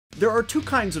There are two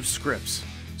kinds of scripts.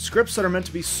 Scripts that are meant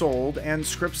to be sold and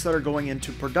scripts that are going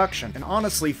into production. And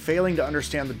honestly, failing to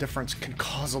understand the difference can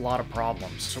cause a lot of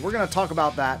problems. So we're going to talk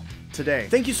about that today.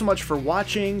 Thank you so much for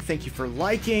watching. Thank you for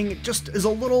liking. Just as a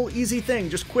little easy thing,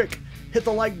 just quick, hit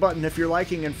the like button if you're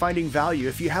liking and finding value.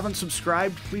 If you haven't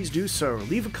subscribed, please do so.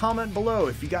 Leave a comment below.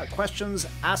 If you got questions,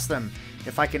 ask them.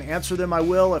 If I can answer them, I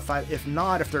will. If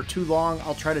not, if they're too long,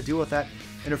 I'll try to deal with that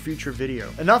in a future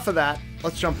video. Enough of that.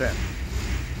 Let's jump in.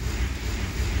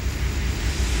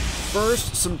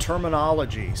 First, some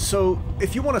terminology. So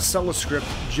if you want to sell a script,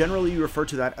 generally you refer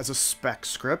to that as a spec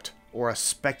script or a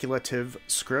speculative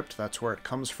script. That's where it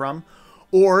comes from.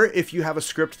 Or if you have a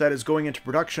script that is going into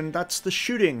production, that's the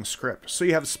shooting script. So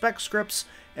you have spec scripts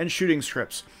and shooting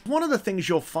scripts. One of the things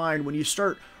you'll find when you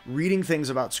start reading things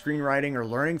about screenwriting or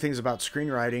learning things about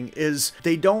screenwriting is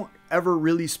they don't ever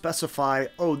really specify,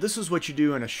 oh, this is what you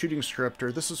do in a shooting script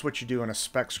or this is what you do in a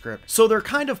spec script. So they're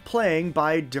kind of playing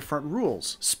by different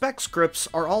rules. Spec scripts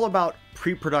are all about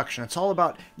pre-production. It's all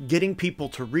about getting people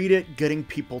to read it, getting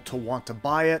people to want to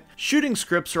buy it. Shooting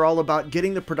scripts are all about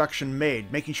getting the production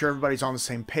made, making sure everybody's on the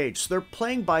same page. So they're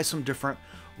playing by some different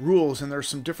rules, and there's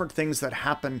some different things that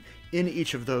happen in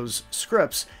each of those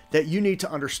scripts that you need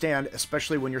to understand,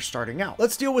 especially when you're starting out.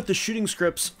 Let's deal with the shooting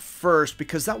scripts first,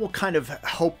 because that will kind of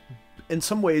help, in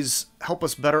some ways, help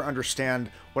us better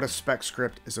understand what a spec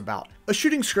script is about. A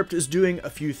shooting script is doing a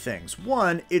few things.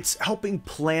 One, it's helping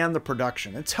plan the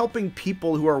production. It's helping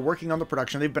people who are working on the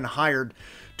production, they've been hired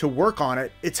to work on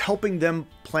it, it's helping them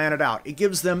plan it out. It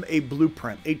gives them a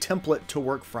blueprint, a template to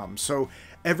work from. So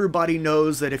everybody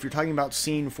knows that if you're talking about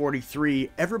scene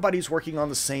 43, everybody's working on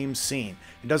the same scene.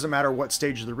 It doesn't matter what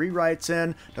stage the rewrite's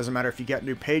in, doesn't matter if you get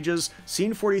new pages,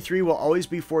 scene 43 will always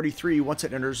be 43 once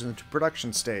it enters into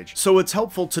production stage. So it's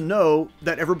helpful to know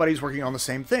that everybody's working on the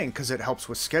same thing because it helps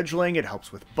with scheduling, it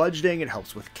helps with budgeting, it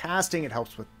helps with casting, it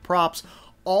helps with props,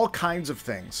 all kinds of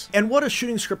things. And what a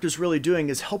shooting script is really doing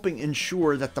is helping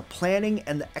ensure that the planning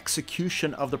and the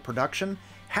execution of the production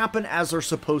happen as they're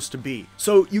supposed to be.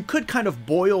 So you could kind of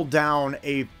boil down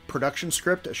a production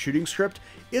script, a shooting script.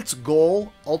 Its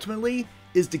goal, ultimately,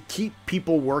 is to keep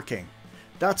people working.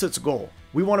 That's its goal.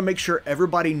 We want to make sure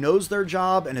everybody knows their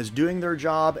job and is doing their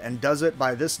job and does it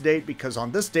by this date because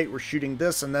on this date we're shooting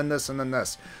this and then this and then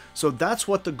this. So that's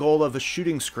what the goal of a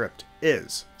shooting script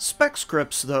is. Spec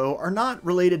scripts, though, are not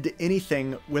related to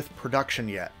anything with production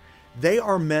yet. They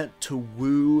are meant to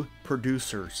woo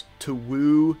producers, to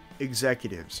woo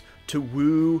executives, to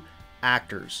woo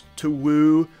actors, to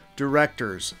woo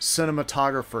directors,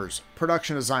 cinematographers,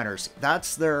 production designers.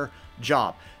 That's their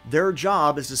job. Their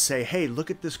job is to say, hey, look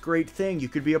at this great thing you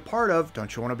could be a part of.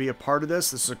 Don't you want to be a part of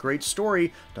this? This is a great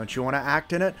story. Don't you want to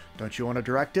act in it? Don't you want to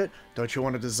direct it? Don't you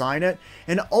want to design it?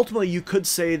 And ultimately, you could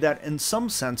say that in some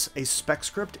sense, a spec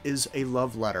script is a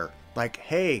love letter. Like,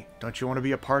 hey, don't you want to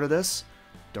be a part of this?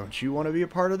 Don't you want to be a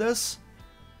part of this?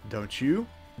 Don't you?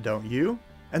 Don't you?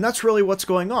 And that's really what's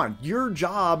going on. Your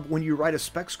job when you write a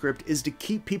spec script is to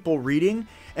keep people reading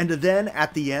and to then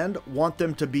at the end want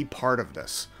them to be part of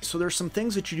this. So there's some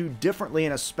things that you do differently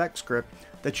in a spec script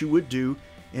that you would do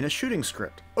in a shooting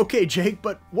script. Okay, Jake,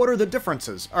 but what are the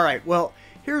differences? All right, well,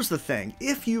 here's the thing.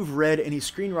 If you've read any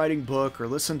screenwriting book or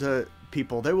listened to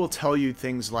people, they will tell you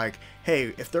things like,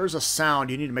 hey, if there's a sound,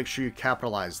 you need to make sure you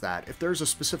capitalize that. If there's a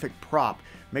specific prop,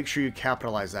 make sure you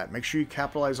capitalize that. Make sure you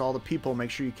capitalize all the people. Make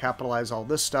sure you capitalize all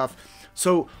this stuff.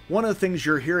 So one of the things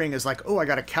you're hearing is like, oh, I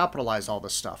got to capitalize all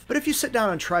this stuff. But if you sit down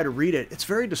and try to read it, it's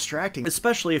very distracting,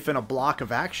 especially if in a block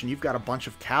of action, you've got a bunch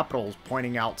of capitals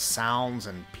pointing out sounds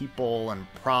and people and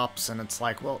props. And it's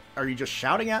like, well, are you just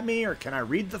shouting at me or can I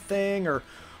read the thing or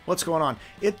what's going on?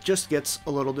 It just gets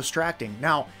a little distracting.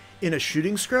 Now, in a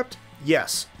shooting script,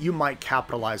 yes, you might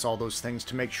capitalize all those things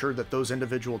to make sure that those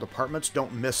individual departments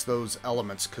don't miss those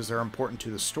elements because they're important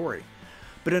to the story.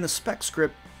 But in a spec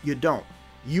script, you don't.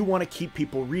 You want to keep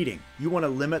people reading. You want to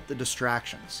limit the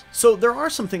distractions. So there are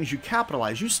some things you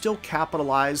capitalize. You still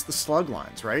capitalize the slug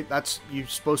lines, right? You're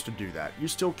supposed to do that. You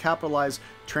still capitalize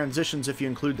transitions if you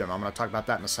include them. I'm going to talk about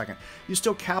that in a second. You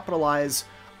still capitalize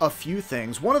a few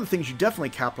things. One of the things you definitely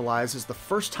capitalize is the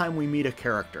first time we meet a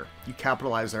character. You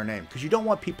capitalize their name because you don't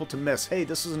want people to miss, hey,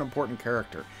 this is an important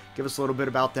character. Give us a little bit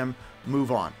about them,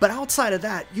 move on. But outside of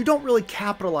that, you don't really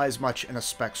capitalize much in a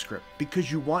spec script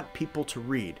because you want people to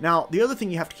read. Now, the other thing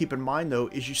you have to keep in mind, though,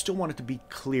 is you still want it to be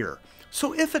clear.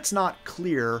 So if it's not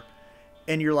clear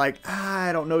and you're like,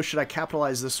 I don't know, should I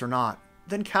capitalize this or not?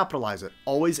 Then capitalize it.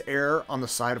 Always err on the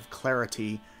side of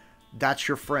clarity. That's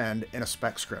your friend in a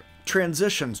spec script.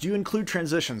 Transitions. Do you include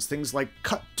transitions? Things like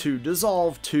cut to,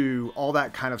 dissolve to, all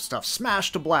that kind of stuff.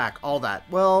 Smash to black, all that.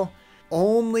 Well,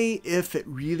 only if it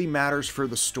really matters for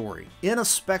the story. In a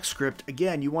spec script,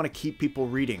 again, you want to keep people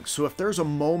reading. So if there's a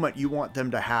moment you want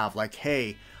them to have, like,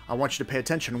 hey, I want you to pay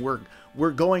attention.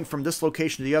 We're going from this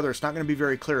location to the other. It's not going to be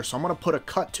very clear. So I'm going to put a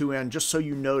cut to in just so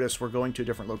you notice we're going to a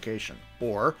different location.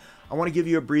 Or I want to give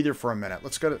you a breather for a minute.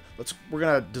 We're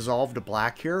going to dissolve to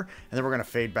black here, and then we're going to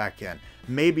fade back in.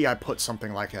 Maybe I put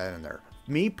something like that in there.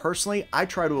 Me personally, I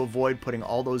try to avoid putting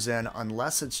all those in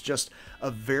unless it's just a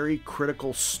very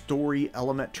critical story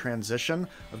element transition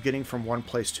of getting from one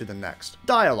place to the next.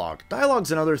 Dialogue.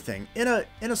 Dialogue's another thing. In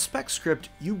a spec script,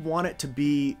 you want it to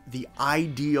be the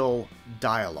ideal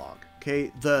dialogue.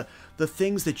 Okay, the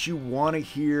things that you want to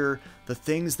hear, the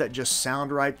things that just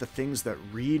sound right, the things that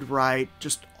read right,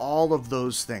 just all of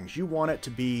those things. You want it to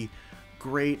be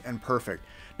great and perfect.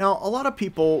 Now, a lot of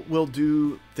people will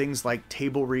do things like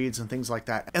table reads and things like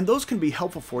that, and those can be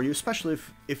helpful for you, especially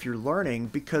if you're learning,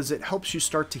 because it helps you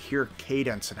start to hear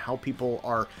cadence and how people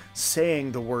are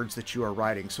saying the words that you are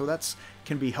writing. So that's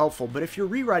can be helpful. But if you're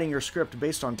rewriting your script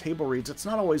based on table reads, it's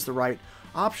not always the right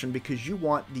option, because you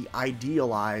want the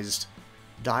idealized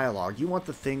dialogue. You want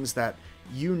the things that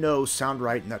you know sound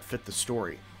right and that fit the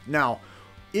story. Now,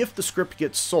 if the script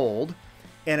gets sold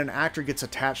and an actor gets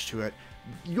attached to it,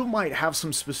 you might have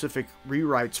some specific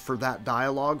rewrites for that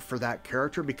dialogue, for that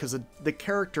character, because the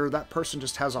character, that person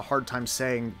just has a hard time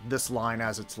saying this line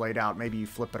as it's laid out. Maybe you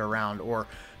flip it around or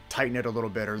tighten it a little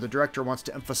bit, or the director wants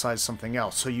to emphasize something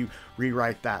else, so you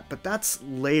rewrite that. But that's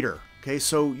later, okay?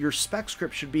 So your spec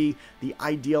script should be the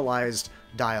idealized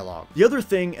dialogue. The other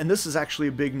thing, and this is actually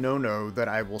a big no-no that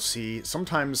I will see,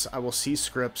 sometimes I will see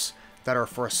scripts that are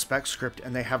for a spec script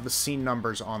and they have the scene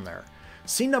numbers on there.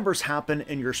 Scene numbers happen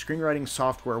in your screenwriting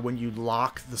software when you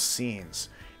lock the scenes,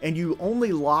 and you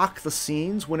only lock the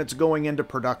scenes when it's going into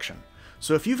production.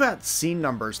 So if you've got scene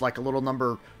numbers, like a little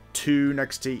number 2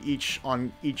 next to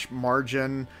on each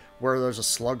margin where there's a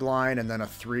slug line, and then a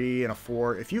 3 and a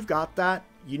 4, if you've got that,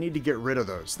 you need to get rid of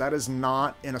those. That is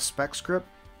not in a spec script.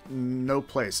 No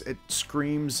place. It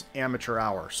screams amateur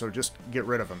hour, so just get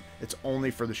rid of them. It's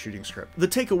only for the shooting script. The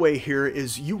takeaway here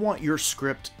is you want your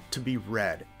script to be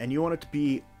read, and you want it to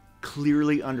be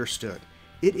clearly understood.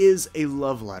 It is a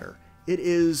love letter. It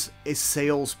is a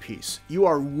sales piece. You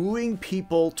are wooing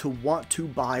people to want to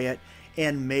buy it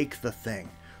and make the thing.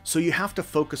 So you have to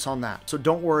focus on that. So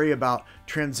don't worry about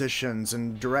transitions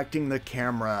and directing the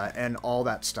camera and all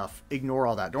that stuff. Ignore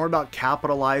all that. Don't worry about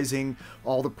capitalizing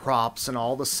all the props and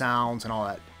all the sounds and all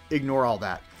that. Ignore all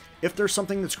that. If there's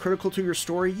something that's critical to your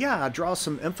story, yeah, draw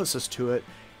some emphasis to it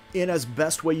in as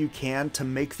best way you can to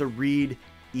make the read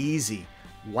easy.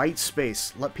 White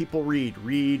space. Let people read,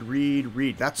 read, read,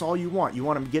 read. That's all you want. You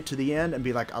want them to get to the end and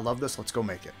be like, I love this, let's go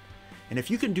make it. And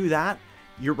if you can do that,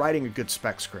 you're writing a good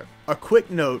spec script. A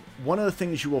quick note, one of the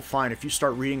things you will find if you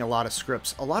start reading a lot of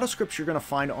scripts you're going to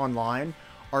find online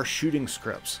are shooting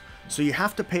scripts. So you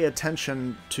have to pay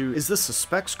attention to, is this a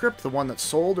spec script, the one that's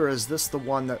sold, or is this the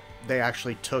one that they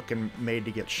actually took and made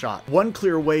to get shot? One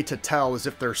clear way to tell is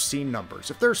if there's scene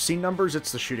numbers. If there's scene numbers,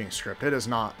 it's the shooting script. It is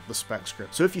not the spec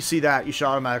script. So if you see that, you should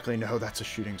automatically know that's a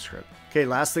shooting script. Okay,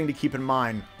 last thing to keep in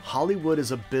mind, Hollywood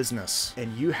is a business,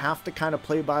 and you have to kind of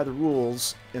play by the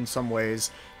rules in some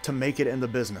ways to make it in the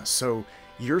business. So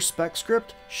your spec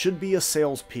script should be a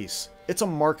sales piece. It's a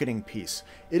marketing piece.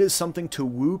 It is something to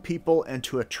woo people and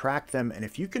to attract them. And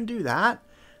if you can do that,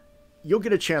 you'll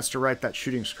get a chance to write that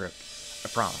shooting script. I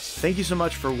promise. Thank you so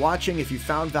much for watching. If you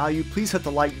found value, please hit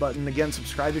the like button. Again,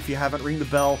 subscribe if you haven't, ring the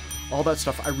bell, all that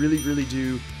stuff. I really, really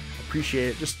do appreciate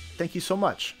it. Just thank you so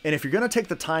much. And if you're going to take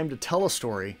the time to tell a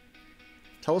story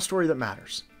that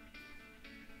matters.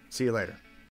 See you later.